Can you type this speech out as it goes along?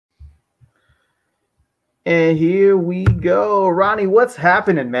And here we go. Ronnie, what's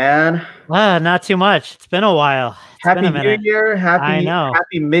happening, man? Not too much. It's been a while. It's been Happy a New minute. Year. I know.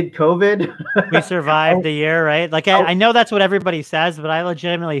 Happy mid-COVID. We survived Oh, the year, right? Like oh, I know that's what everybody says, but I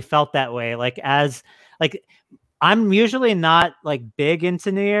legitimately felt that way. Like I'm usually not like big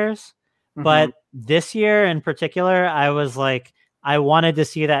into New Year's, mhm. but this year in particular, I was like I wanted to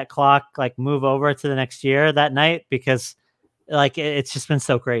see that clock like move over to the next year that night because like it's just been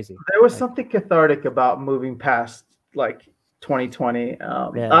so crazy. There was Like something cathartic about moving past like 2020.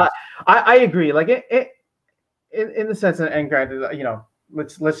 yeah. I agree. Like in the sense, and granted,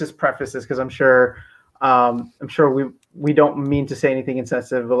 let's just preface this because I'm sure we don't mean to say anything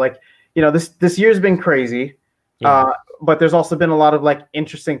insensitive, but like, this year's been crazy. Yeah. But there's also been a lot of like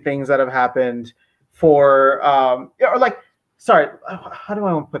interesting things that have happened for or like, sorry, how do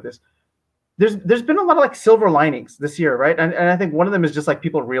I want to put this? There's been a lot of like silver linings this year, right? And I think one of them is just like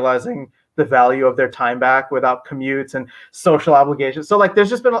people realizing the value of their time back without commutes and social obligations. So like there's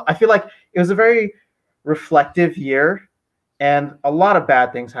just been, I feel like it was a very reflective year, and a lot of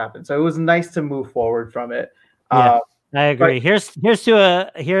bad things happened. So it was nice to move forward from it. Yeah, Uh, I but agree. Here's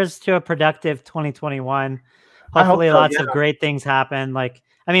to a productive 2021. I hope Hopefully so. lots Yeah, of great things happen. Like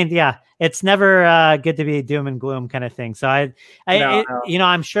I mean, yeah, it's never good to be doom and gloom kind of thing. So no, no,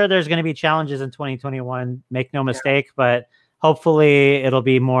 I'm sure there's going to be challenges in 2021, make no yeah. mistake, but hopefully it'll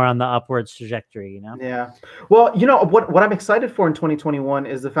be more on the upwards trajectory, Yeah. Well, what I'm excited for in 2021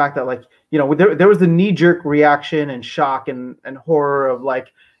 is the fact that like, there was the knee-jerk reaction and shock and horror of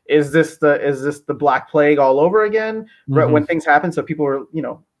like, is this the Black Plague all over again? Right Hmm. when things happen. So people were,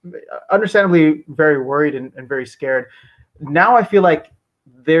 understandably very worried and very scared. Now I feel like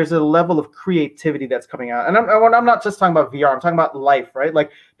there's a level of creativity that's coming out. And I'm not just talking about VR, I'm talking about life, right?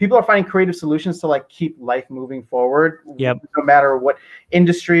 Like people are finding creative solutions to like keep life moving forward, Yep. no matter what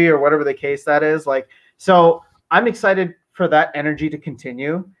industry or whatever the case that is. Like, so I'm excited for that energy to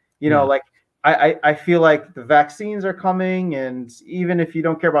continue. Yeah. Like I feel like the vaccines are coming, and even if you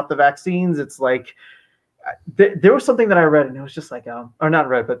don't care about the vaccines, it's like there was something that I read, and it was just like, or not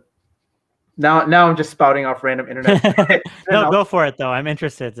read, but now I'm just spouting off random internet. No, go for it though. I'm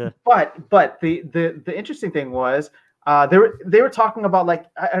interested to. But the interesting thing was, they were talking about like,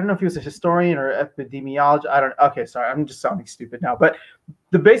 I don't know if he was a historian or epidemiologist. I don't. Okay, sorry, I'm just sounding stupid now. But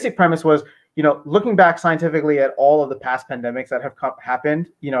the basic premise was, looking back scientifically at all of the past pandemics that have happened,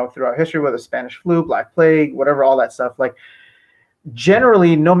 throughout history, whether Spanish flu, Black Plague, whatever, all that stuff. Like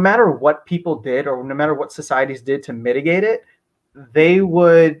generally, no matter what people did or no matter what societies did to mitigate it, they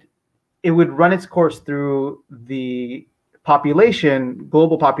would it would run its course through the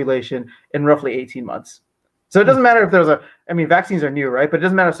global population, in roughly 18 months. So it doesn't matter if vaccines are new, right? But it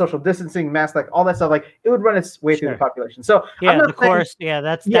doesn't matter social distancing, masks, like all that stuff, like it would run its way through the Sure. population. So I'm Yeah, not the saying, course. Yeah,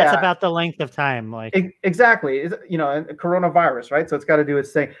 that's yeah, about the length of time. Like, exactly. And coronavirus, right? So it's got to do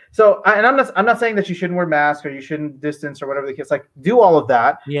its thing. So, and I'm not saying that you shouldn't wear masks or you shouldn't distance or whatever the case. Like, do all of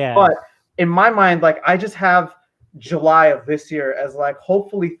that. yeah, But in my mind, like I just have July of this year as like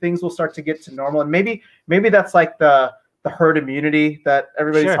hopefully things will start to get to normal, and maybe that's like the herd immunity that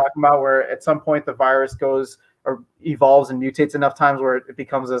everybody's sure. talking about, where at some point the virus goes or evolves and mutates enough times where it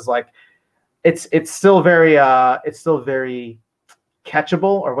becomes as like it's still very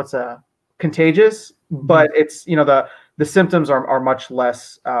catchable, or what's a contagious, Mhm. but it's the symptoms are much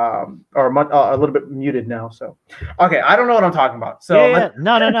less, or a little bit muted now. So okay, I don't know what I'm talking about, Yeah, so yeah.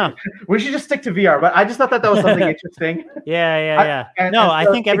 No, no, no. we should just stick to VR. But I just thought that was something interesting. Yeah, yeah, I, yeah. No, and I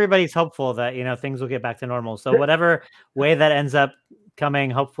so think everybody's hopeful that, things will get back to normal. So whatever way that ends up coming,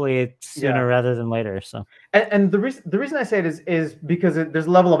 hopefully it's yeah. sooner rather than later. So And the reason I say it is because there's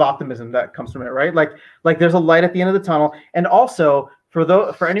a level of optimism that comes from it, right? Like there's a light at the end of the tunnel, and also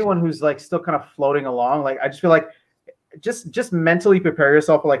for anyone who's like still kind of floating along, like I just feel like just mentally prepare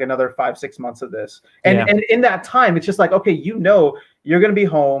yourself for like another 5-6 months of this, and yeah, and in that time it's just like, okay, you're going to be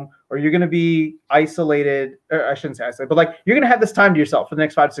home, or you're going to be isolated, or I shouldn't say isolated, but like you're going to have this time to yourself for the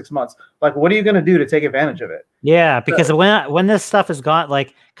next 5 to 6 months. Like what are you going to do to take advantage of it? yeah. Because when this stuff is gone,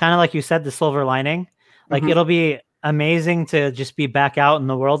 like kind of like you said, the silver lining, like Mhm. it'll be amazing to just be back out in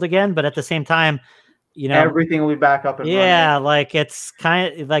the world again. But at the same time, you know, Everything will be back up and running. yeah, like it's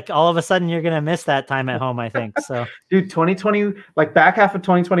kind of like all of a sudden you're gonna miss that time at home, I think. So Dude, 2020, like back half of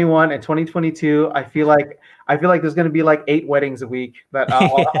 2021 and 2022, I feel like there's gonna be like 8 weddings a week that I'll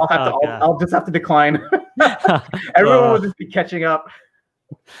have to oh god. I'll just have to decline. Everyone Uh, will just be catching up.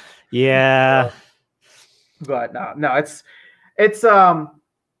 yeah. But no, it's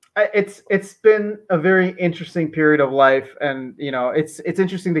been a very interesting period of life, and it's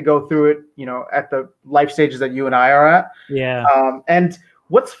interesting to go through it, at the life stages that you and I are at. Yeah. And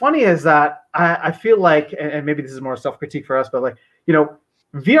what's funny is that I feel like, and maybe this is more self-critique for us, but like,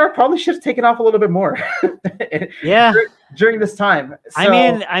 VR probably should have taken off a little bit more. Yeah. During this time. So,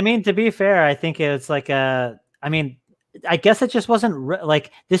 I mean, to be fair, I think it's like I guess it just wasn't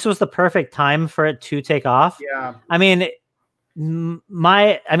like this was the perfect time for it to take off. Yeah. I mean,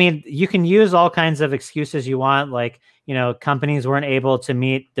 you can use all kinds of excuses you want, like, companies weren't able to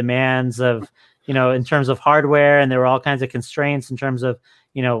meet demands of, in terms of hardware, and there were all kinds of constraints in terms of,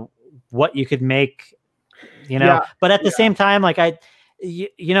 what you could make, but at the same time, like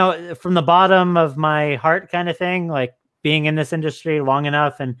from the bottom of my heart kind of thing, like being in this industry long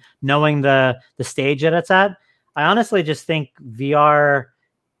enough and knowing the stage that it's at, I honestly just think VR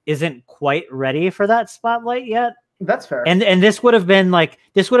isn't quite ready for that spotlight yet. That's fair. And this would have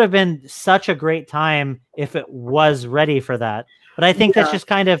been such a great time if it was ready for that. But I think this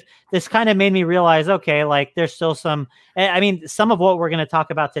kind of made me realize, okay, like there's still some of what we're going to talk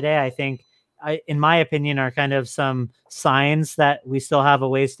about today, I think, in my opinion, are kind of some signs that we still have a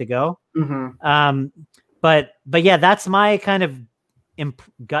ways to go. Mm-hmm. But yeah, that's my kind of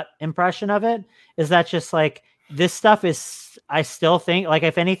gut impression of it, is that just like this stuff is, I still think, like,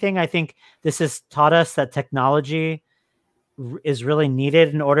 if anything, I think this has taught us that technology is really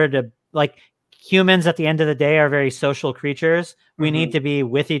needed in order to, like, humans at the end of the day are very social creatures. We need to be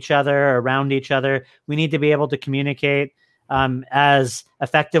with each other, around each other. We need to be able to communicate as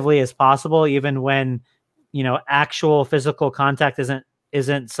effectively as possible, even when, actual physical contact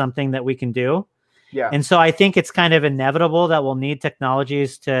isn't something that we can do. Yeah. And so I think it's kind of inevitable that we'll need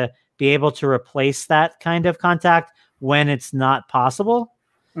technologies to be able to replace that kind of contact when it's not possible.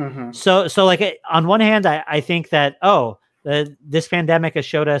 Mm-hmm. So like, on one hand, I think that, this pandemic has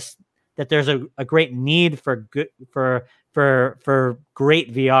showed us that there's a great need for great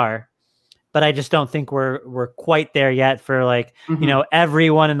VR, but I just don't think we're quite there yet for, like,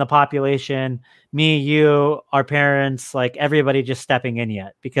 everyone in the population, me, you, our parents, like everybody just stepping in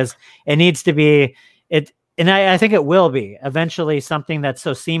yet, because it needs to be it. And I think it will be eventually something that's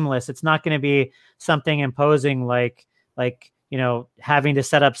so seamless. It's not going to be something imposing, like, having to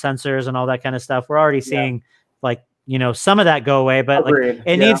set up sensors and all that kind of stuff. We're already seeing some of that go away, but like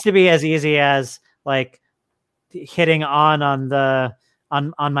it needs to be as easy as like hitting on my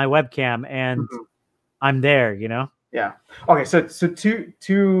webcam and I'm there, Yeah. Okay. So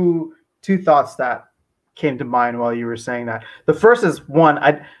two thoughts that came to mind while you were saying that. The first is, one,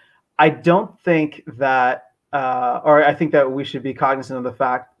 I don't think that, or I think that we should be cognizant of the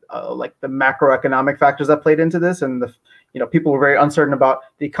fact, like the macroeconomic factors that played into this, and people were very uncertain about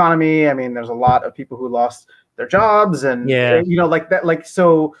the economy. I mean, there's a lot of people who lost their jobs, and like that. Like,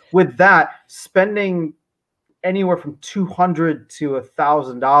 so with that, spending anywhere from $200 to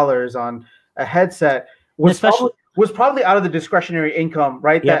 $1,000 on a headset was probably out of the discretionary income,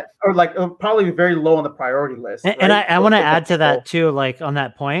 right? Yep. That, or like probably very low on the priority list. And I want to add to that too, like on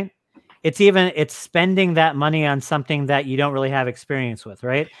that point, it's spending that money on something that you don't really have experience with,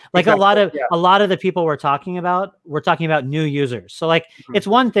 right? Like exactly. a lot of the people we're talking about new users. So like, it's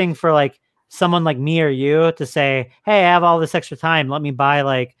one thing for like someone like me or you to say, hey, I have all this extra time, let me buy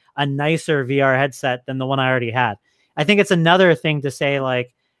like a nicer VR headset than the one I already had. I think it's another thing to say,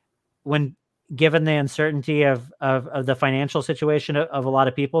 like, when given the uncertainty of the financial situation of a lot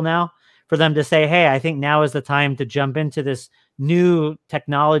of people now, for them to say, hey, I think now is the time to jump into this new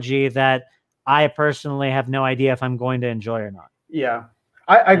technology that I personally have no idea if I'm going to enjoy or not. Yeah,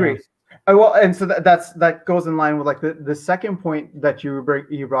 I agree. Well, and so that goes in line with like the second point that you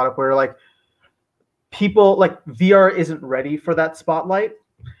brought up, where like people, like, VR isn't ready for that spotlight.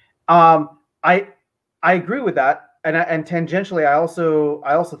 I agree with that, and tangentially, I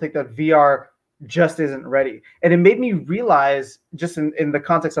also think that VR just isn't ready. And it made me realize, just in the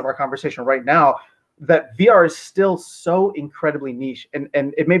context of our conversation right now, that VR is still so incredibly niche. And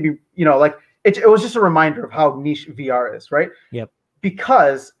it made me, like, it was just a reminder of how niche VR is, right? Yep.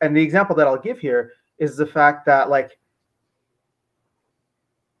 Because, and the example that I'll give here is the fact that, like,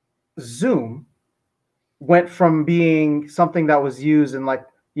 Zoom went from being something that was used in, like,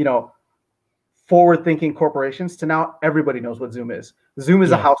 forward-thinking corporations to now everybody knows what Zoom is. Zoom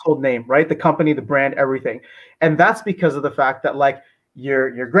is a household name, right? The company, the brand, everything. And that's because of the fact that, like,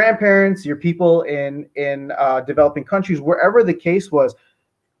 your grandparents, your people in developing countries, wherever the case was,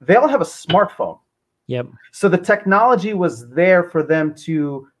 they all have a smartphone. Yep. So the technology was there for them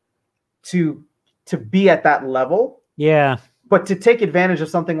to be at that level. Yeah. But to take advantage of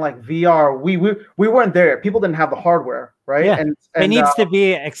something like VR, we weren't there. People didn't have the hardware, right? Yeah. And it needs to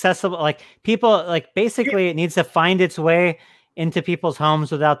be accessible. Like, people, like, basically it needs to find its way into people's homes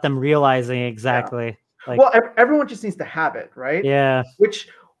without them realizing exactly. Like, well, everyone just needs to have it, right? Yeah. Which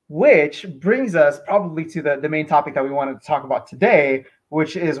brings us probably to the main topic that we wanted to talk about today,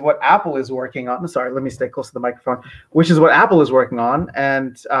 which is what Apple is working on. Sorry, let me stay close to the microphone. Which is what Apple is working on,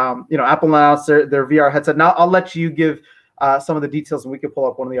 and Apple announced their VR headset. Now I'll let you give some of the details, and we can pull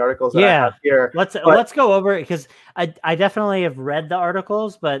up one of the articles that I have here. Let's go over it, because I definitely have read the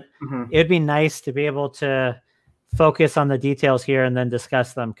articles, but it would be nice to be able to focus on the details here and then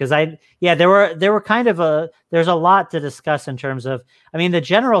discuss them, because there were kind of there's a lot to discuss in terms of, I mean, the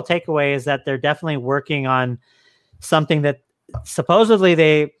general takeaway is that they're definitely working on something that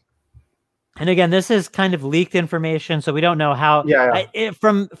supposedly and again, this is kind of leaked information, so we don't know how.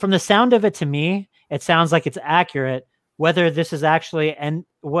 From the sound of it, to me, it sounds like it's accurate. Whether this is actually, and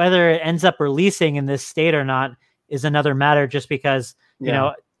whether it ends up releasing in this state or not is another matter, just because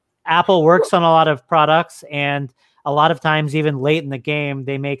Apple works on a lot of products, and a lot of times, even late in the game,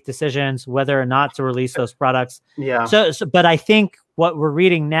 they make decisions whether or not to release those products. But I think what we're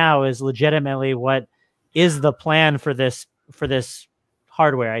reading now is legitimately what is the plan for this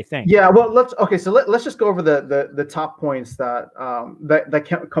hardware, I think. Well, let's just go over the top points that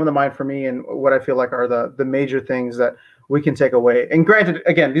come to mind for me, and what I feel like are the major things that we can take away. And granted,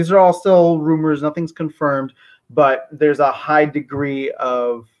 again, these are all still rumors, nothing's confirmed, but there's a high degree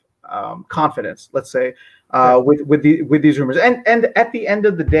of confidence, let's say, with these rumors. And at the end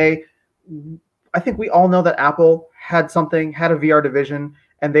of the day, I think we all know that Apple had a VR division,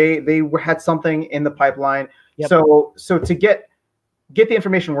 and they had something in the pipeline. So to get the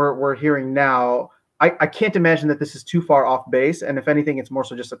information we're hearing now, I can't imagine that this is too far off base. And if anything, it's more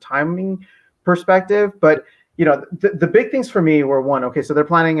so just a timing perspective. But the big things for me were, one, so they're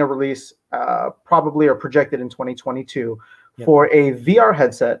planning a release probably, or projected in 2022 for a VR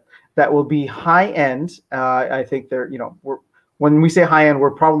headset that will be high end. I think when we say high end,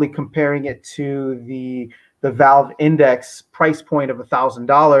 we're probably comparing it to the Valve Index price point of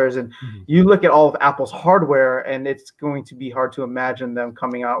 $1,000, and you look at all of Apple's hardware, and it's going to be hard to imagine them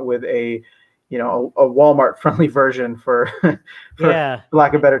coming out with a Walmart friendly version for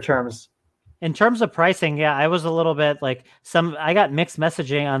lack of better terms. In terms of pricing, I was a little bit like, I got mixed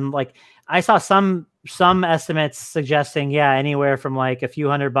messaging on, like, I saw some estimates suggesting anywhere from like a few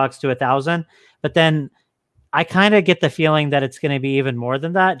 $100 to $1,000, but then I kind of get the feeling that it's going to be even more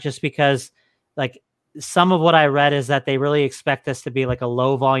than that, just because, like, some of what I read is that they really expect this to be like a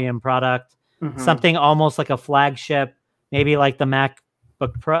low volume product, something almost like a flagship, maybe like the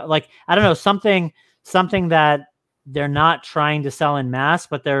MacBook Pro, like, I don't know, something that they're not trying to sell in mass,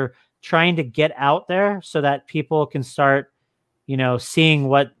 but they're trying to get out there so that people can start, seeing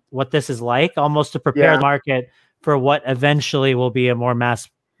what this is like, almost to prepare the market for what eventually will be a more mass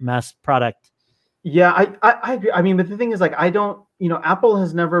product. I agree. I mean, but the thing is, like, Apple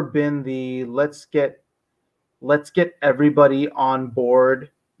has never been the let's get everybody on board,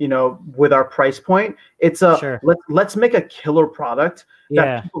 with our price point. It's let's make a killer product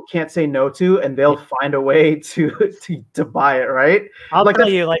that people can't say no to, and they'll find a way to buy it, right? I'll tell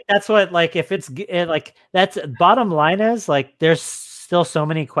you, like, that's what, like, if it's like, that's bottom line is, like, there's still so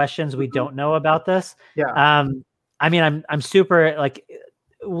many questions we don't know about this. I mean, I'm super, like,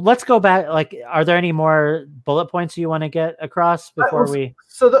 let's go back. Like, are there any more bullet points you want to get across before we?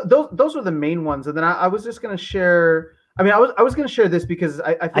 So those are the main ones, and then I was just going to share. I mean, I was going to share this because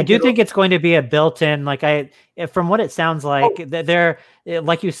I think it's going to be a built-in. Like, from what it sounds like, they're,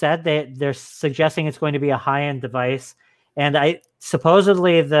 like you said, they're suggesting it's going to be a high-end device, and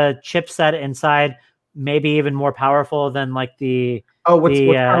supposedly the chipset inside may be even more powerful than like the. What's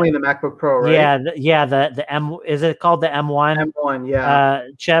currently in the MacBook Pro, right? The M, is it called the M1?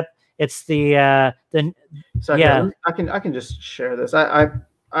 M1, chip. It's the. I can just share this.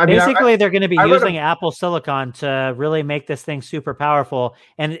 Basically, they're going to be using Apple Silicon to really make this thing super powerful,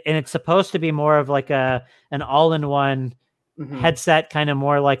 and it's supposed to be more of like an all-in-one headset, kind of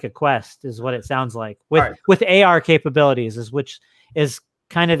more like a Quest, is what it sounds like, with AR capabilities, which is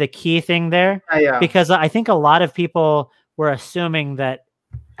kind of the key thing there. Because I think a lot of people were assuming that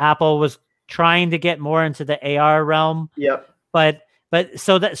Apple was trying to get more into the AR realm. But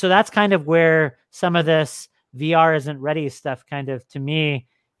so that's kind of where some of this VR isn't ready stuff kind of, to me,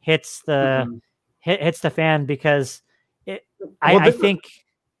 hits the fan, because I think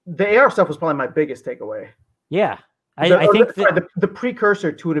the AR stuff was probably my biggest takeaway. I think the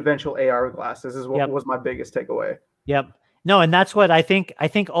precursor to an eventual AR glasses is what was my biggest takeaway. No, and that's what I think. I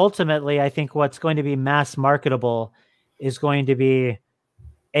think ultimately, what's going to be mass marketable is going to be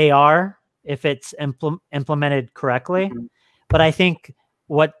AR if it's implemented correctly. But I think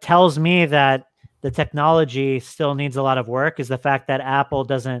what tells me that the technology still needs a lot of work is the fact that Apple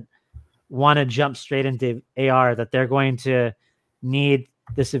doesn't want to jump straight into AR, that they're going to need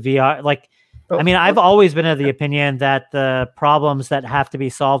this VR. Like, I mean, I've always been of the opinion that the problems that have to be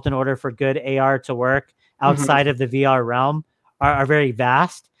solved in order for good AR to work outside of the VR realm are very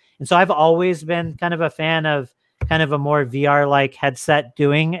vast. And so I've always been kind of a fan of kind of a more VR-like headset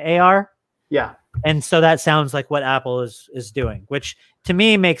doing AR. Yeah. And so that sounds like what Apple is doing, which to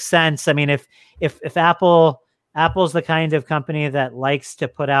me makes sense. I mean, if Apple's the kind of company that likes to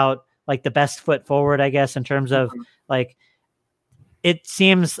put out like the best foot forward, I guess, in terms of like, it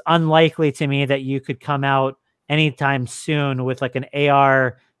seems unlikely to me that you could come out anytime soon with like an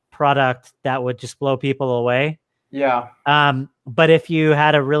AR product that would just blow people away. Yeah. But if you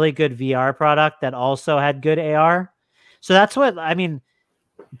had a really good VR product that also had good AR, so that's what, I mean,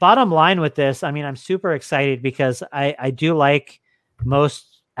 bottom line with this, I mean, I'm super excited because I do like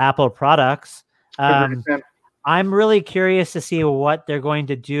most Apple products. I'm really curious to see what they're going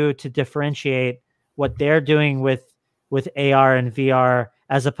to do to differentiate what they're doing with AR and VR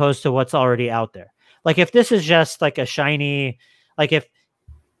as opposed to what's already out there. Like if this is just like a shiny, like if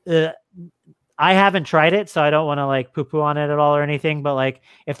I haven't tried it, so I don't want to like poo-poo on it at all or anything, but like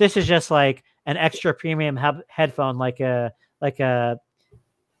if this is just like an extra premium headphone, like a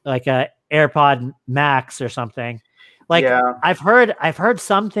AirPod Max or something. Like I've heard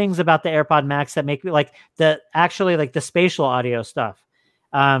some things about the AirPod Max that make me like the spatial audio stuff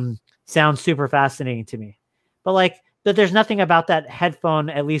sounds super fascinating to me. But like that there's nothing about that headphone,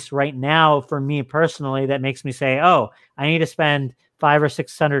 at least right now for me personally, that makes me say, oh, I need to spend $500 or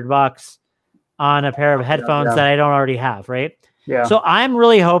 $600 on a pair of headphones that I don't already have. Right. Yeah. So I'm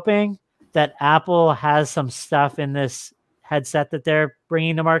really hoping that Apple has some stuff in this headset that they're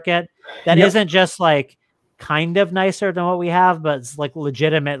bringing to market that isn't just like kind of nicer than what we have, but it's like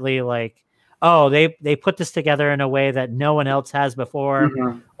legitimately like, oh, they put this together in a way that no one else has before,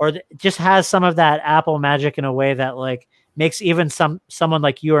 or just has some of that Apple magic in a way that like makes even someone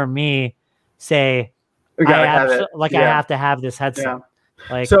like you or me say, I have to have this headset. Yeah.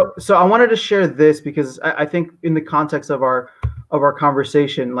 Like, so I wanted to share this because I think in the context of our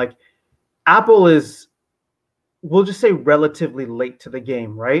conversation, like Apple is, we'll just say relatively late to the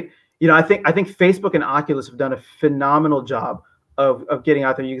game, right? You know, I think Facebook and Oculus have done a phenomenal job of getting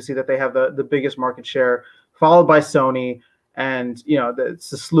out there. You can see that they have the biggest market share, followed by Sony, and you know,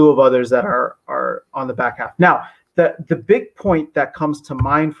 it's a slew of others that are on the back half. Now, the big point that comes to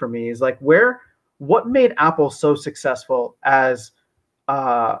mind for me is like what made Apple so successful as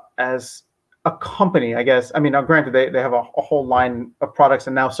a company, I guess. I mean, now granted, they have a whole line of products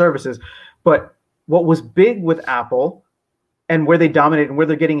and now services, but what was big with Apple and where they dominate and where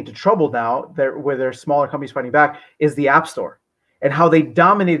they're getting into trouble now, where there's smaller companies fighting back, is the App Store, and how they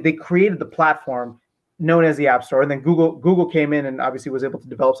dominated. They created the platform known as the App Store, and then Google came in and obviously was able to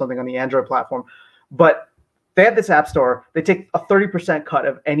develop something on the Android platform. But they had this App Store. They take a 30% cut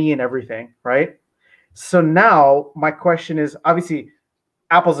of any and everything, right? So now my question is, obviously,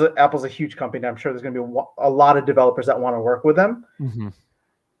 Apple's a huge company. I'm sure there's going to be a lot of developers that want to work with them.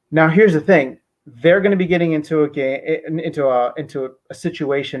 Now, here's the thing. They're going to be getting into a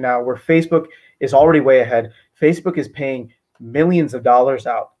situation now where Facebook is already way ahead. Facebook is paying millions of dollars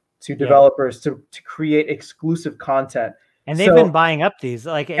out to developers to create exclusive content. And they've been buying up these.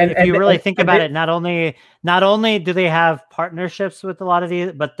 Like, if you really think about it, not only do they have partnerships with a lot of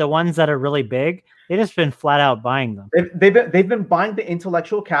these, but the ones that are really big, they've just been flat out buying them. They've been buying the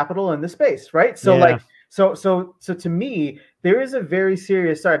intellectual capital in the space, right? So so to me, there is a very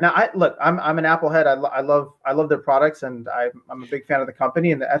serious start. Now, I'm an Apple head. I love their products, and I'm a big fan of the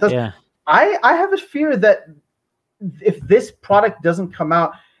company and the ethos. I have a fear that if this product doesn't come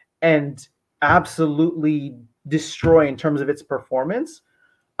out and absolutely destroy in terms of its performance,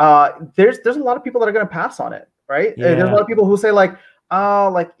 there's a lot of people that are going to pass on it, right? There's a lot of people who say like,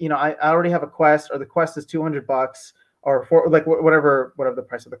 oh, like, you know, I already have a Quest, or the Quest is $200, or for like whatever the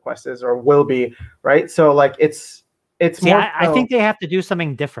price of the Quest is or will be, right? So like it's more. I think they have to do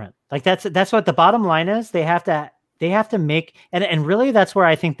something different. Like that's what the bottom line is. They have to make, and really that's where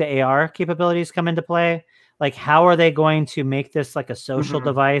I think the AR capabilities come into play. Like, how are they going to make this like a social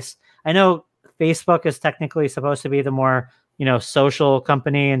device? I know Facebook is technically supposed to be the more, you know, social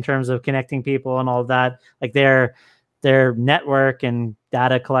company in terms of connecting people and all of that. Like their network and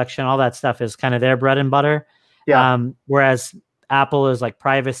data collection, all that stuff is kind of their bread and butter. Whereas Apple is like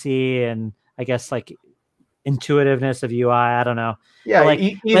privacy and I guess like intuitiveness of UI. I don't know. Yeah, like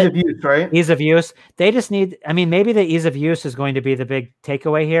ease of use, right? Ease of use. They just need, I mean, maybe the ease of use is going to be the big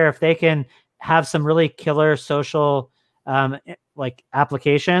takeaway here. If they can have some really killer social like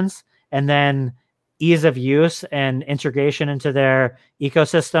applications, and then ease of use and integration into their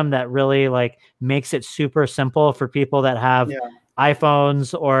ecosystem that really like makes it super simple for people that have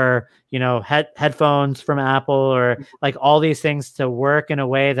iPhones or, you know, headphones from Apple or like all these things to work in a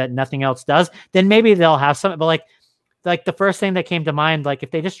way that nothing else does, then maybe they'll have something. But like the first thing that came to mind, like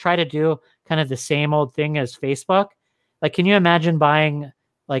if they just try to do kind of the same old thing as Facebook, like, can you imagine buying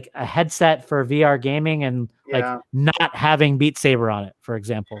like a headset for VR gaming and like not having Beat Saber on it, for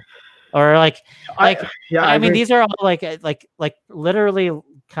example? Or I mean, these are all like literally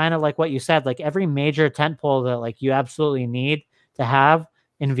kind of like what you said, like every major tentpole that like you absolutely need to have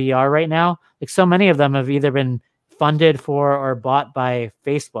in VR right now. Like so many of them have either been funded for or bought by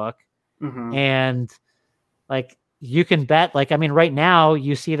Facebook. And like you can bet, like, I mean, right now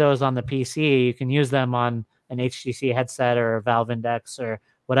you see those on the PC, you can use them on an HTC headset or a Valve Index or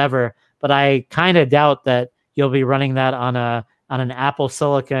whatever. But I kind of doubt that you'll be running that on an Apple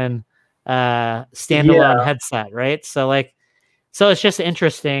Silicon standalone headset, right? So it's just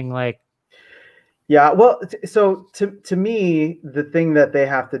interesting, like. Well, so to me, the thing that they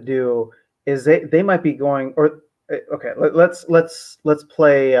have to do is they might be going, or okay, let's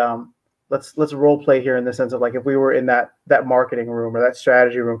play let's role play here in the sense of like if we were in that marketing room or that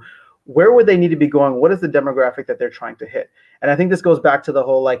strategy room, where would they need to be going? What is the demographic that they're trying to hit? And I think this goes back to the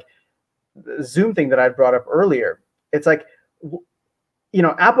whole like Zoom thing that I brought up earlier. It's like, you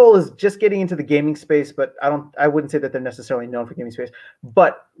know, Apple is just getting into the gaming space, but I wouldn't say that they're necessarily known for gaming space.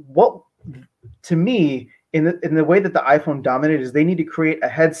 But what, to me, in the way that the iPhone dominated, is they need to create a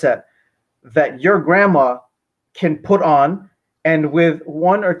headset that your grandma can put on and with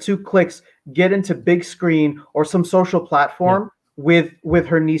 1 or 2 clicks get into big screen or some social platform with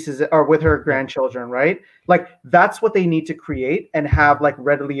her nieces or with her grandchildren, right? Like that's what they need to create and have like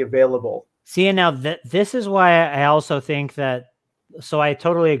readily available. See, and now this is why I also think that. So I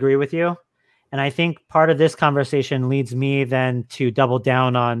totally agree with you. And I think part of this conversation leads me then to double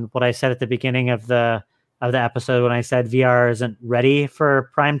down on what I said at the beginning of the episode when I said VR isn't ready for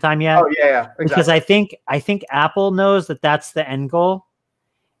prime time yet. Oh yeah, exactly. Because I think Apple knows that that's the end goal.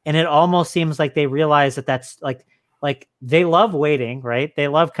 And it almost seems like they realize that that's like they love waiting, right? They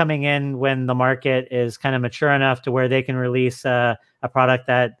love coming in when the market is kind of mature enough to where they can release a product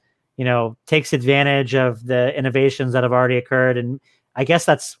that, you know, takes advantage of the innovations that have already occurred. And I guess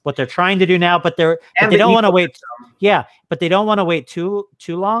that's what they're trying to do now, but they don't want to wait. Yeah. But they don't want to wait too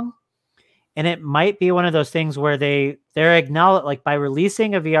long. And it might be one of those things where they're acknowledge, like by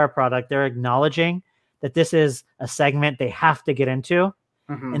releasing a VR product, they're acknowledging that this is a segment they have to get into.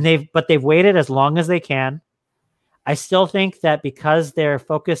 And they've waited as long as they can. I still think that because they're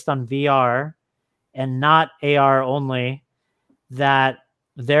focused on VR and not AR only, that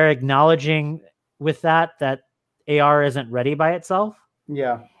they're acknowledging with that AR isn't ready by itself.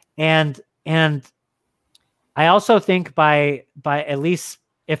 Yeah. And I also think by at least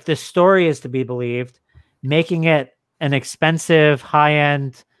if the story is to be believed, making it an expensive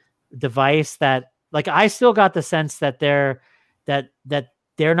high-end device that, like, I still got the sense that they're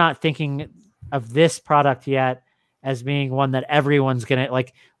not thinking of this product yet as being one that everyone's going to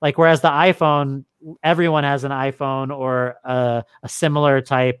like, whereas the iPhone, everyone has an iPhone or a similar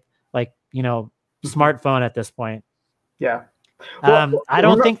type, like, you know, smartphone at this point. Yeah. Well, I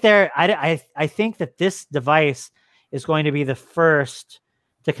don't think I think that this device is going to be the first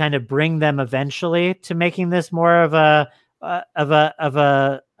to kind of bring them eventually to making this more of a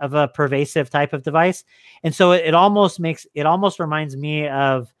pervasive type of device. And so it almost reminds me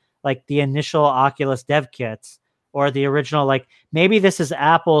of like the initial Oculus dev kits or the original, like maybe this is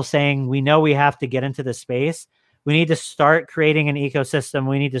Apple saying, we know we have to get into the space. We need to start creating an ecosystem.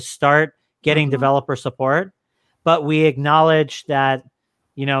 We need to start getting developer support, but we acknowledge that,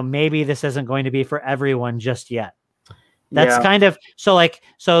 you know, maybe this isn't going to be for everyone just yet. That's kind of,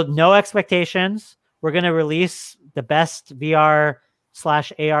 so no expectations. We're going to release the best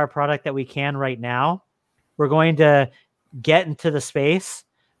VR/AR product that we can right now. We're going to get into the space.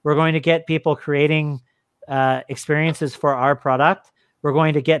 We're going to get people creating experiences for our product. We're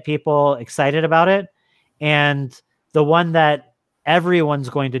going to get people excited about it. And the one that everyone's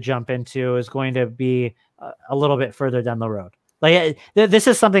going to jump into is going to be a little bit further down the road. Like this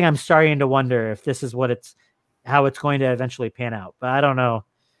is something I'm starting to wonder if this is how it's going to eventually pan out. But I don't know.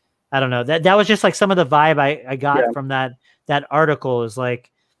 That was just like some of the vibe I got from that article is like,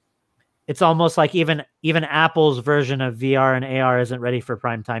 it's almost like even Apple's version of VR and AR isn't ready for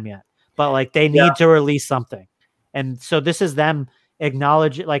prime time yet, but like they need to release something. And so this is them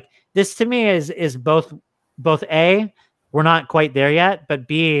acknowledging, like, this to me is both A, we're not quite there yet, but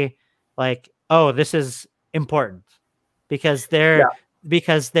B, like, oh, this is important because they're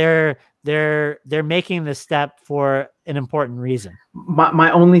they're making this step for an important reason.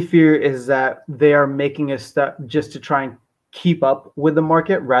 My only fear is that they are making a step just to try and keep up with the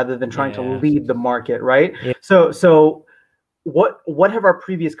market rather than trying to lead the market, right? Yeah. So what have our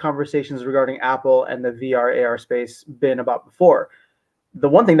previous conversations regarding Apple and the VR AR space been about before? The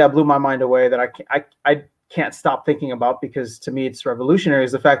one thing that blew my mind away that I can't stop thinking about, because to me it's revolutionary,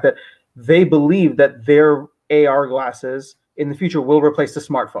 is the fact that they believe that their AR glasses in the future will replace the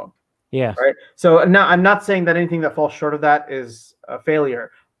smartphone. Yeah. Right. So now I'm not saying that anything that falls short of that is a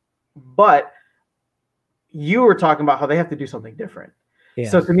failure, but you were talking about how they have to do something different. Yeah.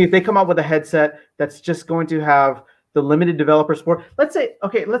 So to me, if they come out with a headset that's just going to have the limited developer support, let's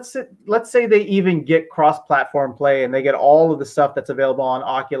say they even get cross-platform play and they get all of the stuff that's available on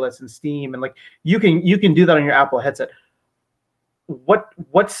Oculus and Steam, and like you can do that on your Apple headset.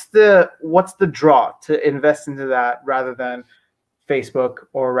 What's the draw to invest into that rather than Facebook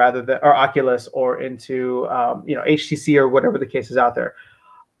or Oculus or into HTC or whatever the case is out there?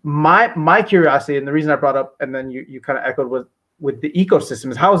 My curiosity, and the reason I brought up, and then you kind of echoed, with the ecosystem,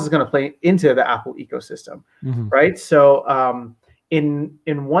 is how is this going to play into the Apple ecosystem, right? So in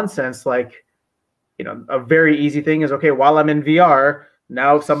one sense, like, a very easy thing is, okay, while I'm in VR,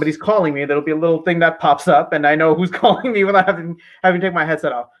 now if somebody's calling me, there'll be a little thing that pops up and I know who's calling me without having to take my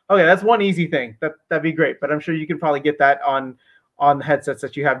headset off. Okay, that's one easy thing. That'd be great, but I'm sure you can probably get that on the headsets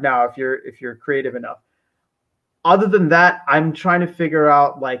that you have now if you're creative enough. Other than that, I'm trying to figure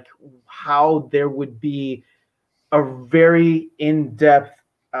out like how there would be a very in-depth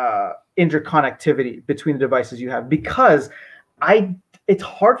interconnectivity between the devices you have, because it's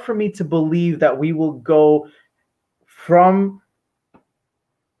hard for me to believe that we will go from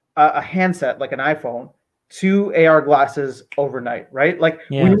a handset like an iPhone to AR glasses overnight, right? Like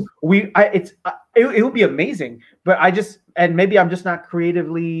it would be amazing, but and maybe I'm just not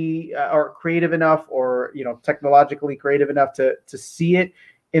creatively or creative enough, or technologically creative enough to see it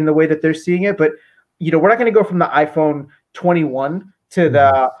in the way that they're seeing it. But we're not going to go from the iPhone 21 to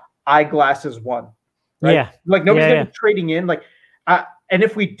the eyeglasses 1, right? Yeah, like nobody's going to be trading in. Like, and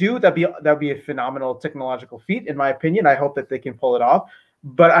if we do, that'd be a phenomenal technological feat, in my opinion. I hope that they can pull it off.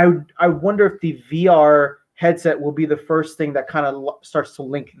 But I wonder if the VR headset will be the first thing that kind of starts to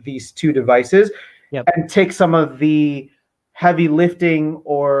link these two devices, and take some of the heavy lifting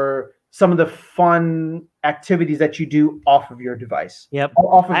or some of the fun activities that you do off of your device.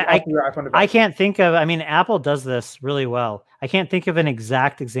 Off of your iPhone device. I can't think of, Apple does this really well. I can't think of an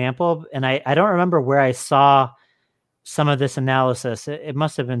exact example, and I don't remember where I saw some of this analysis. It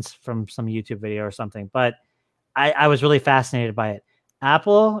must have been from some YouTube video or something, but I was really fascinated by it.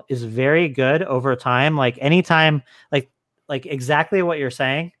 Apple is very good over time. Like anytime, like exactly what you're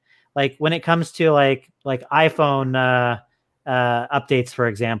saying. Like when it comes to like iPhone updates, for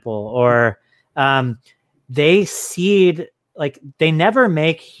example, or they seed, like they never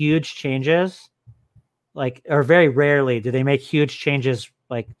make huge changes, or very rarely do they make huge changes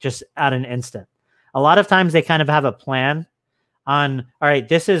like just at an instant. A lot of times they kind of have a plan on, all right,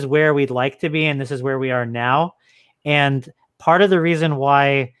 this is where we'd like to be and this is where we are now. And part of the reason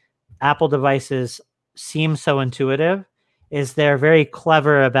why Apple devices seem so intuitive is they're very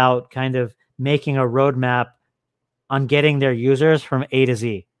clever about kind of making a roadmap on getting their users from A to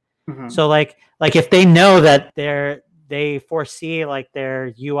Z. So like if they know that they foresee like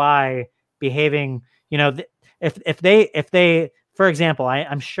their UI behaving, if they, for example,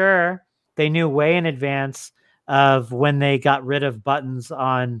 I'm sure they knew way in advance of when they got rid of buttons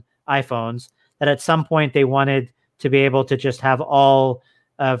on iPhones that at some point they wanted to be able to just have all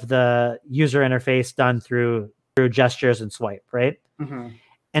of the user interface done through gestures and swipe, right?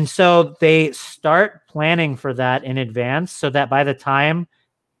 And so they start planning for that in advance so that by the time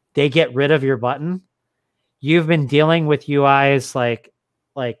they get rid of your button, you've been dealing with UIs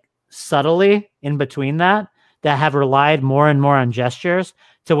like subtly in between that have relied more and more on gestures.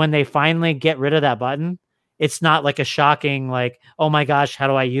 So when they finally get rid of that button, it's not like a shocking, like, oh my gosh, how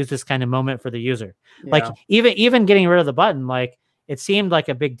do I use this kind of moment for the user? Like even getting rid of the button, like it seemed like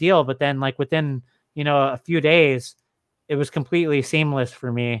a big deal, but then like within, a few days, it was completely seamless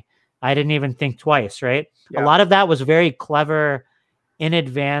for me. I didn't even think twice, right? A lot of that was very clever in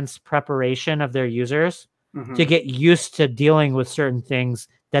advance preparation of their users to get used to dealing with certain things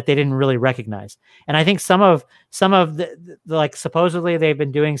that they didn't really recognize. And I think some of the like supposedly they've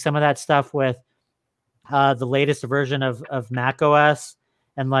been doing some of that stuff with the latest version of Mac OS,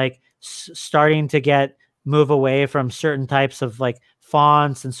 and like starting to move away from certain types of like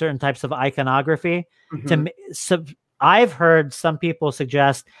fonts and certain types of iconography. I've heard some people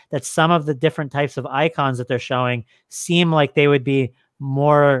suggest that some of the different types of icons that they're showing seem like they would be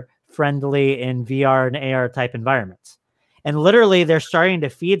more friendly in VR and AR type environments. And literally they're starting to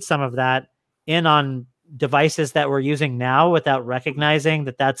feed some of that in on devices that we're using now without recognizing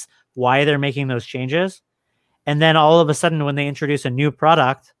that that's why they're making those changes. And then all of a sudden, when they introduce a new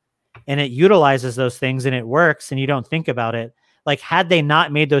product and it utilizes those things and it works and you don't think about it, like had they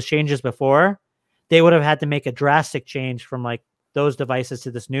not made those changes before, they would have had to make a drastic change from like those devices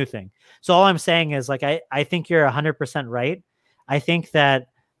to this new thing. So all I'm saying is like, I think you're 100% right. I think that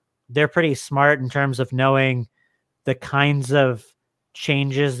they're pretty smart in terms of knowing the kinds of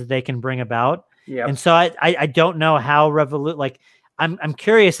changes that they can bring about. Yeah. And so I don't know how like I'm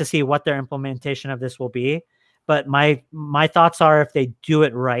curious to see what their implementation of this will be. But my thoughts are if they do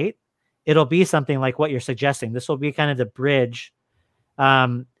it right, it'll be something like what you're suggesting. This will be kind of the bridge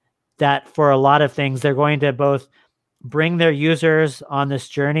that for a lot of things, they're going to both bring their users on this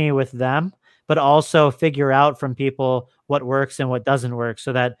journey with them, but also figure out from people what works and what doesn't work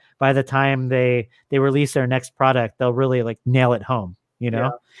so that by the time they release their next product, they'll really like nail it home, you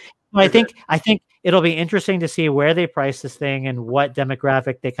know? Yeah. I think it'll be interesting to see where they price this thing and what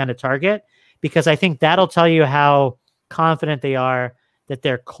demographic they kind of target, because I think that'll tell you how confident they are that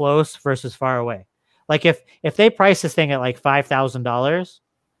they're close versus far away. Like if they price this thing at like $5,000,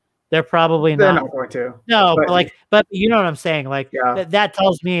 they're probably they're not going to. No, but you know what I'm saying? Like that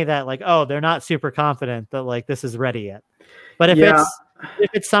tells me that like, oh, they're not super confident that like this is ready yet. But if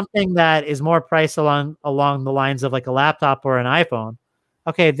it's something that is more priced along the lines of like a laptop or an iPhone,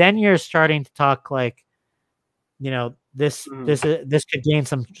 okay, then you're starting to talk like, you know, this could gain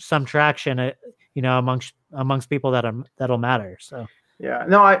some traction, you know, amongst people that'll matter. So yeah,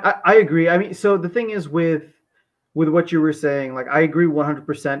 no, I agree. I mean, so the thing is with what you were saying, like I agree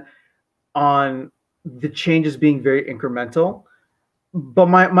 100% on the changes being very incremental. But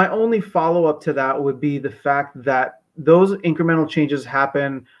my only follow-up to that would be the fact that those incremental changes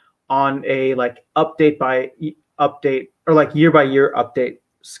happen on a like update by update or like year by year update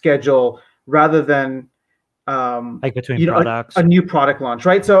schedule rather than like between products, a new product launch,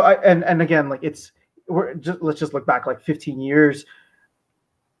 right? So and again, like let's just look back like 15 years.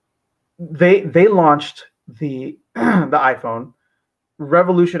 They launched the iPhone,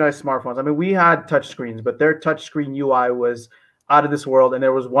 revolutionized smartphones. I mean, we had touch screens, but their touchscreen UI was out of this world, and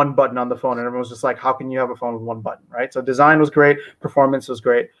there was one button on the phone, and everyone was just like, how can you have a phone with one button, right? So design was great, performance was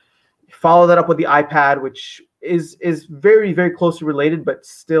great. Follow that up with the iPad, which is very, very closely related, but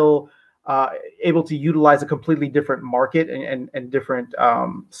still able to utilize a completely different market and different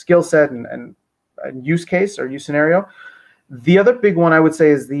skill set and use case or use scenario. The other big one I would say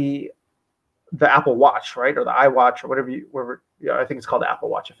is the Apple Watch, right? Or the iWatch or whatever I think it's called the Apple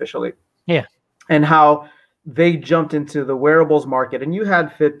Watch officially. Yeah. And how they jumped into the wearables market, and you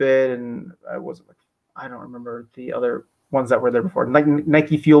had Fitbit and I don't remember the other ones that were there before, like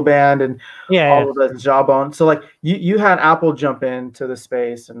Nike Fuel Band and all of the Jawbone. So like you had Apple jump into the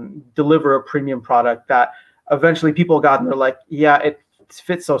space and deliver a premium product that eventually people got, and they're like, yeah, it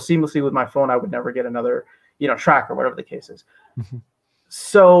fits so seamlessly with my phone. I would never get another, tracker, whatever the case is. Mm-hmm.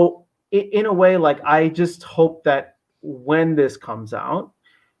 So in a way, like I just hope that when this comes out,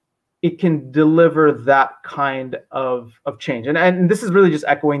 it can deliver that kind of change. And this is really just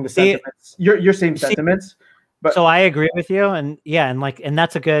echoing the sentiments, your same sentiments. But so I agree with you. And and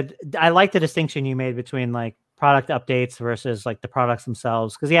that's I like the distinction you made between like product updates versus like the products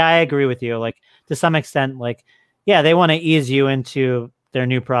themselves. Cause I agree with you. Like to some extent, like, they want to ease you into their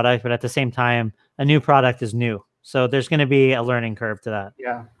new product, but at the same time, a new product is new. So there's going to be a learning curve to that.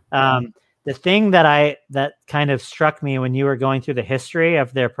 Yeah. The thing that kind of struck me when you were going through the history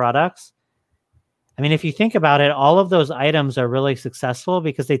of their products, I mean, if you think about it, all of those items are really successful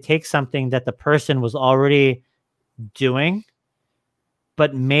because they take something that the person was already doing,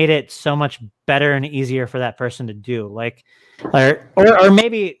 but made it so much better and easier for that person to do. Like, or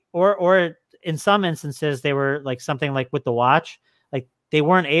maybe in some instances, they were like something like with the watch, like they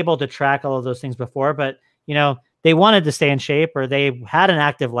weren't able to track all of those things before, but they wanted to stay in shape or they had an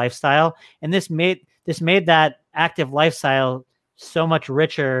active lifestyle, and this made that active lifestyle so much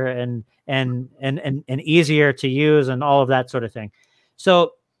richer and easier to use and all of that sort of thing.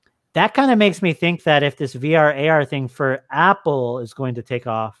 So that kind of makes me think that if this VR AR thing for Apple is going to take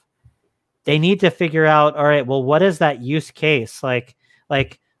off, they need to figure out, all right, well, what is that use case? Like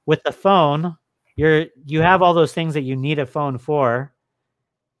with the phone, you have all those things that you need a phone for.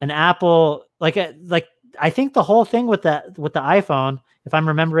 An Apple, like I think the whole thing with the iPhone, if I'm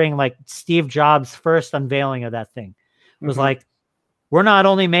remembering, like Steve Jobs' first unveiling of that thing was like, we're not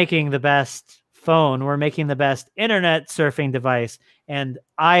only making the best phone, we're making the best internet surfing device. And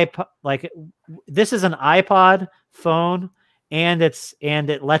this is an iPod phone and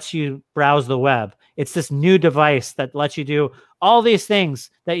it lets you browse the web. It's this new device that lets you do all these things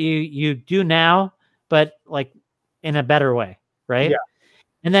that you do now, but like in a better way, right? Yeah.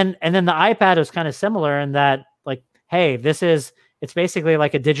 And then the iPad was kind of similar in that, like, hey, it's basically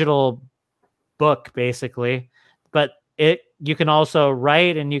like a digital book, basically, but you can also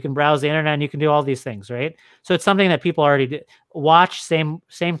write and you can browse the internet and you can do all these things, right? So it's something that people already do. Watch, same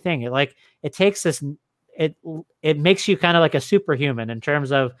thing. It takes this, it makes you kind of like a superhuman in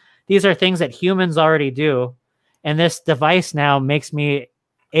terms of these are things that humans already do, and this device now makes me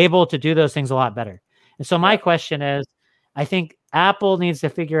able to do those things a lot better. And so my question is, I think Apple needs to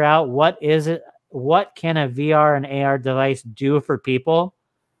figure out what can a VR and AR device do for people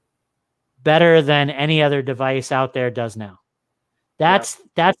better than any other device out there does now. That's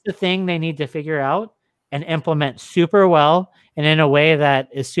the thing they need to figure out and implement super well and in a way that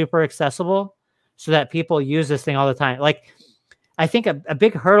is super accessible so that people use this thing all the time. Like, I think a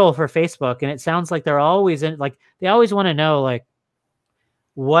big hurdle for Facebook, and it sounds like they're always they always want to know, like,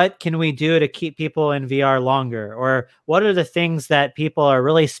 what can we do to keep people in VR longer? Or what are the things that people are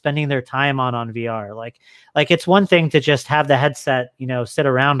really spending their time on VR? Like it's one thing to just have the headset, sit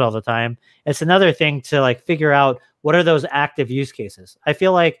around all the time. It's another thing to like figure out what are those active use cases. I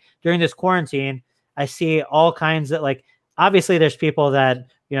feel like during this quarantine, I see all kinds of, like, obviously there's people that,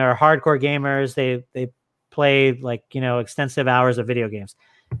 are hardcore gamers. They play like, extensive hours of video games.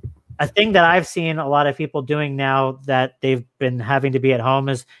 A thing that I've seen a lot of people doing now that they've been having to be at home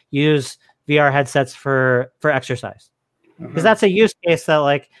is use VR headsets for exercise. Because that's a use case that,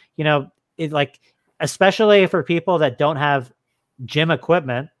 like, especially for people that don't have gym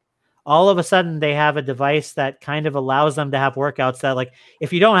equipment, all of a sudden they have a device that kind of allows them to have workouts that, like,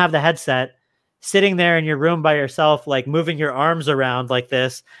 if you don't have the headset, sitting there in your room by yourself, like moving your arms around like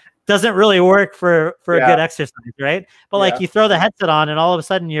this, doesn't really work for a good exercise, right? But like you throw the headset on and all of a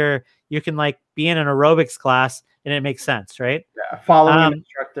sudden you can like be in an aerobics class and it makes sense, right? Yeah, following an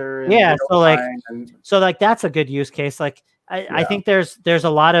instructor. So that's a good use case. Like I think there's a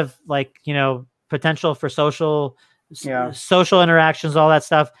lot of, like, potential for social interactions, all that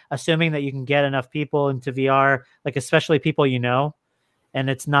stuff, assuming that you can get enough people into VR, like especially people and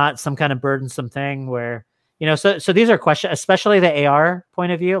it's not some kind of burdensome thing where, so these are questions, especially the AR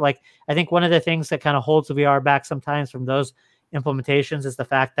point of view. Like, I think one of the things that kind of holds the VR back sometimes from those implementations is the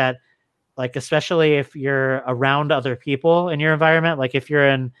fact that, like, especially if you're around other people in your environment, like if you're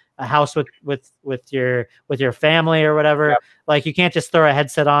in a house with your family or whatever, like you can't just throw a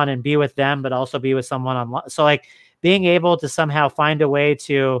headset on and be with them, but also be with someone online. So like being able to somehow find a way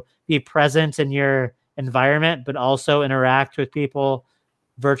to be present in your environment, but also interact with people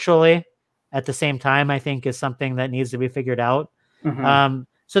virtually at the same time, I think is something that needs to be figured out.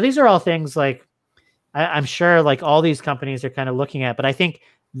 So these are all things, like, I'm sure like all these companies are kind of looking at, but I think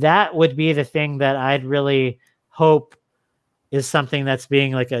that would be the thing that I'd really hope is something that's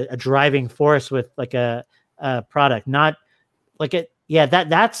being like a driving force with like a product, not like it. Yeah,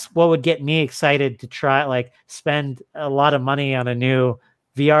 that's what would get me excited to try, like, spend a lot of money on a new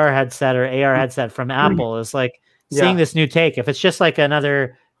VR headset or AR headset from Apple, is like seeing this new take. If it's just like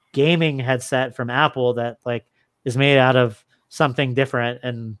another gaming headset from Apple that like is made out of something different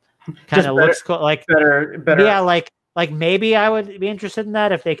and kind of looks cool, like better. Yeah, like maybe I would be interested in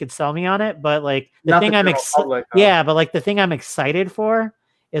that if they could sell me on it. But like the thing the thing I'm excited for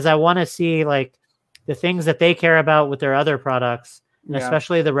is I want to see like the things that they care about with their other products, and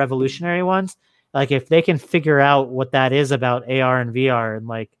especially the revolutionary ones. Like if they can figure out what that is about AR and VR and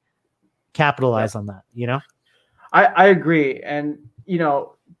like capitalize on that, I agree. And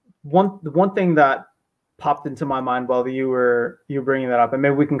one thing that popped into my mind while you were bringing that up, and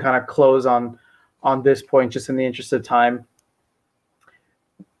maybe we can kind of close on this point just in the interest of time.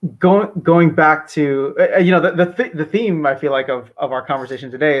 Going back to the theme, I feel like, of our conversation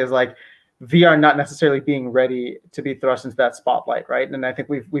today is like VR not necessarily being ready to be thrust into that spotlight, right? And I think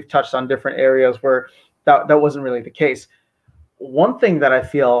we've touched on different areas where that wasn't really the case. One thing that I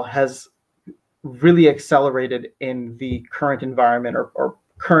feel has really accelerated in the current environment or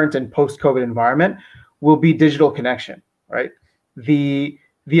current and post-COVID environment will be digital connection, right? The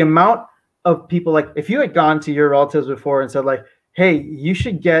amount of people, like if you had gone to your relatives before and said like, hey, you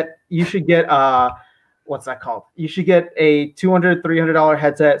should get what's that called? You should get a $200, $300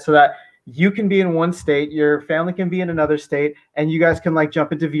 headset so that you can be in one state, your family can be in another state, and you guys can like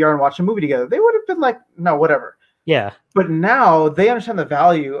jump into VR and watch a movie together. They would have been like, no, whatever. Yeah. But now they understand the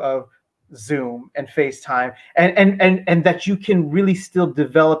value of Zoom and FaceTime and that you can really still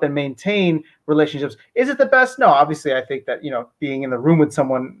develop and maintain relationships. Is it the best? No, obviously I think that, being in the room with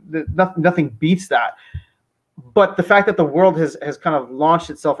someone, nothing beats that. but the fact that the world has kind of launched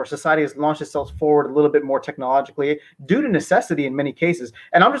itself, or society has launched itself forward a little bit more technologically due to necessity in many cases.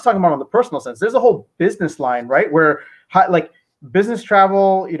 And I'm just talking about on the personal sense. There's a whole business line, right? Where like business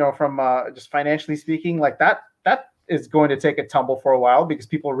travel, from just financially speaking, like that is going to take a tumble for a while, because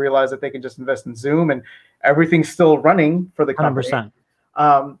people realize that they can just invest in Zoom and everything's still running for the company.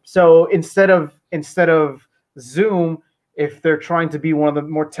 100%. So instead of Zoom, if they're trying to be one of the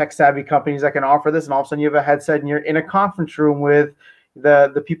more tech savvy companies that can offer this, and all of a sudden you have a headset and you're in a conference room with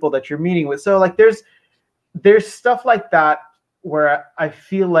the people that you're meeting with. So like there's stuff like that where I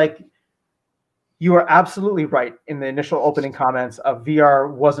feel like you are absolutely right in the initial opening comments of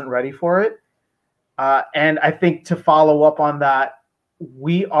VR wasn't ready for it. And I think to follow up on that,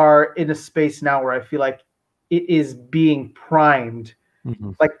 we are in a space now where I feel like it is being primed.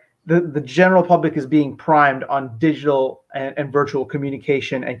 Mm-hmm. Like the general public is being primed on digital and virtual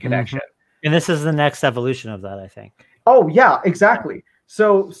communication and connection. Mm-hmm. And this is the next evolution of that, I think. Oh yeah, exactly.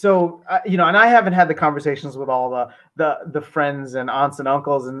 So and I haven't had the conversations with all the friends and aunts and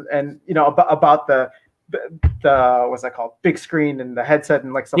uncles and about the what's that called, big screen and the headset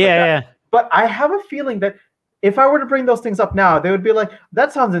and like stuff like that. Yeah. But I have a feeling that if I were to bring those things up now, they would be like,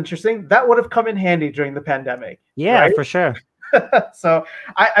 that sounds interesting. That would have come in handy during the pandemic. Yeah, right? For sure. So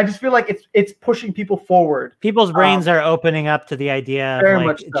I just feel like it's pushing people forward. People's brains are opening up to the idea of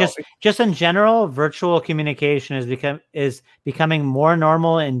like, just in general, virtual communication is becoming more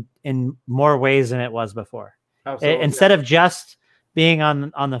normal in more ways than it was before. Absolutely. Instead of just being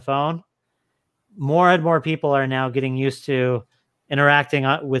on the phone, more and more people are now getting used to interacting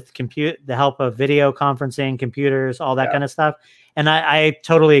with the help of video conferencing, computers, all that kind of stuff. And I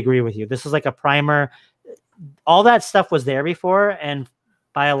totally agree with you. This is like a primer. All that stuff was there before, and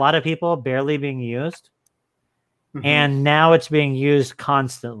by a lot of people barely being used. Mm-hmm. And now it's being used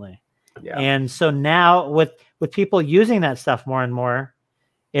constantly. Yeah. And so now with people using that stuff more and more,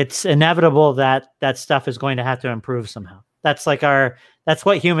 it's inevitable that stuff is going to have to improve somehow. That's like that's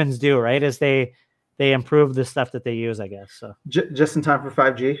what humans do, right? Is they improve the stuff that they use, I guess. So just in time for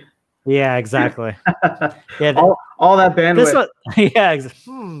 5G. Yeah, exactly. Yeah, all that bandwidth.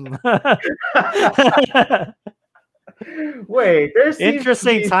 Wait, there's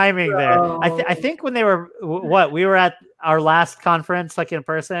interesting timing there. I think when they were we were at our last conference, like in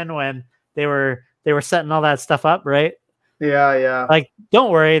person, when they were setting all that stuff up, right? Yeah. Like, don't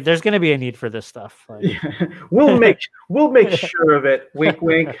worry, there's going to be a need for this stuff. Like, we'll make sure of it. Wink,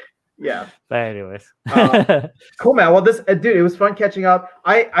 wink. Yeah. But anyways. Cool, man. Well, dude, it was fun catching up.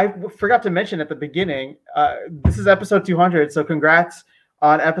 I forgot to mention at the beginning, this is episode 200. So congrats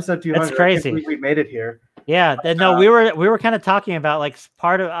on episode 200. That's crazy. We made it here. Yeah. No, we were kind of talking about like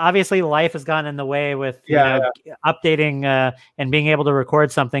part of, obviously life has gotten in the way with, updating and being able to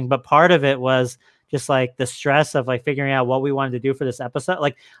record something. But part of it was just like the stress of like figuring out what we wanted to do for this episode.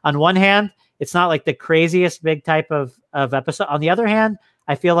 Like on one hand, it's not like the craziest big type of episode. On the other hand,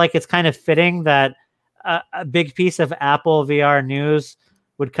 I feel like it's kind of fitting that a big piece of Apple VR news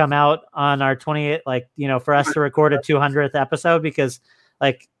would come out on our 28th, for us to record a 200th episode, because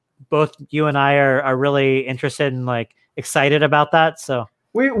like both you and I are really interested and like excited about that. So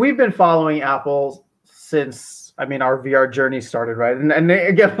we've been following Apple since, our VR journey started, right? And they,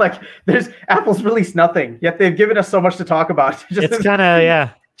 again, like Apple's released nothing yet. They've given us so much to talk about. It's kind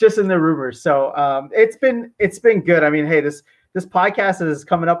of, just in the rumors. So it's been good. I mean, hey, this podcast is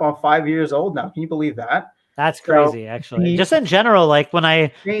coming up on 5 years old now. Can you believe that? That's crazy, actually. Just in general, like when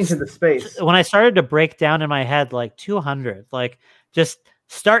I change in the space, when I started to break down in my head, like 200, like just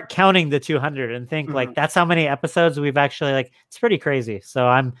start counting the 200 and think like that's how many episodes we've actually, like, it's pretty crazy. So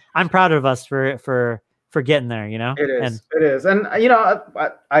I'm proud of us for getting there, It is. And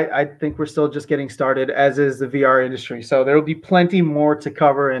I think we're still just getting started, as is the VR industry. So there'll be plenty more to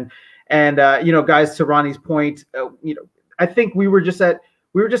cover. And guys, to Ronnie's point, I think we were just at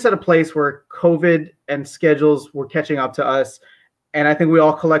a place where COVID and schedules were catching up to us. And I think we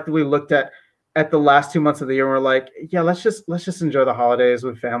all collectively looked at the last 2 months of the year and we're like, yeah, let's just enjoy the holidays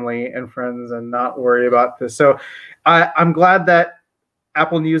with family and friends and not worry about this. So I'm glad that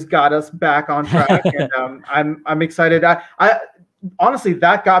Apple News got us back on track. And I'm excited. I honestly,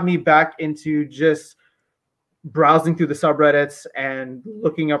 that got me back into just browsing through the subreddits and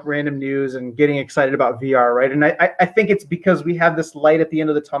looking up random news and getting excited about VR, right? And I think it's because we have this light at the end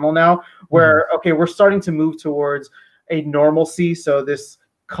of the tunnel now where, okay, we're starting to move towards a normalcy. So this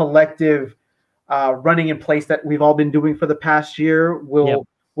collective running in place that we've all been doing for the past year will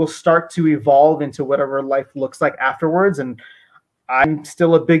start to evolve into whatever life looks like afterwards. And I'm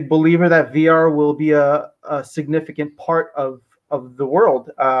still a big believer that VR will be a significant part of the world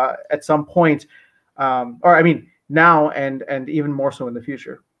at some point. or I mean now and even more so in the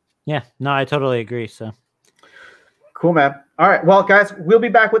future. Yeah, no, I totally agree. So cool, man. All right, well, guys, we'll be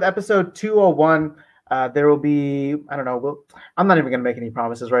back with episode 201. There will be, I don't know. I'm not even going to make any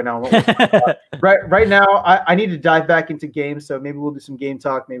promises right now. right now, I need to dive back into games. So maybe we'll do some game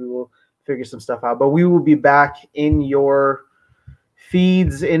talk. Maybe we'll figure some stuff out. But we will be back in your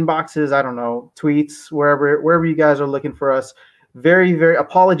feeds, inboxes, I don't know, tweets, wherever you guys are looking for us. Very, very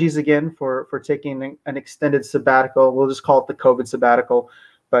apologies again for taking an extended sabbatical. We'll just call it the COVID sabbatical.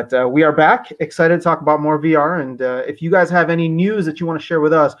 But we are back, excited to talk about more VR. And if you guys have any news that you want to share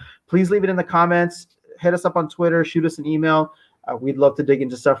with us, please leave it in the comments. Hit us up on Twitter, shoot us an email. We'd love to dig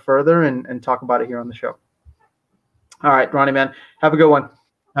into stuff further and talk about it here on the show. All right, Ronnie, man, have a good one.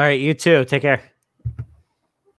 All right, you too. Take care.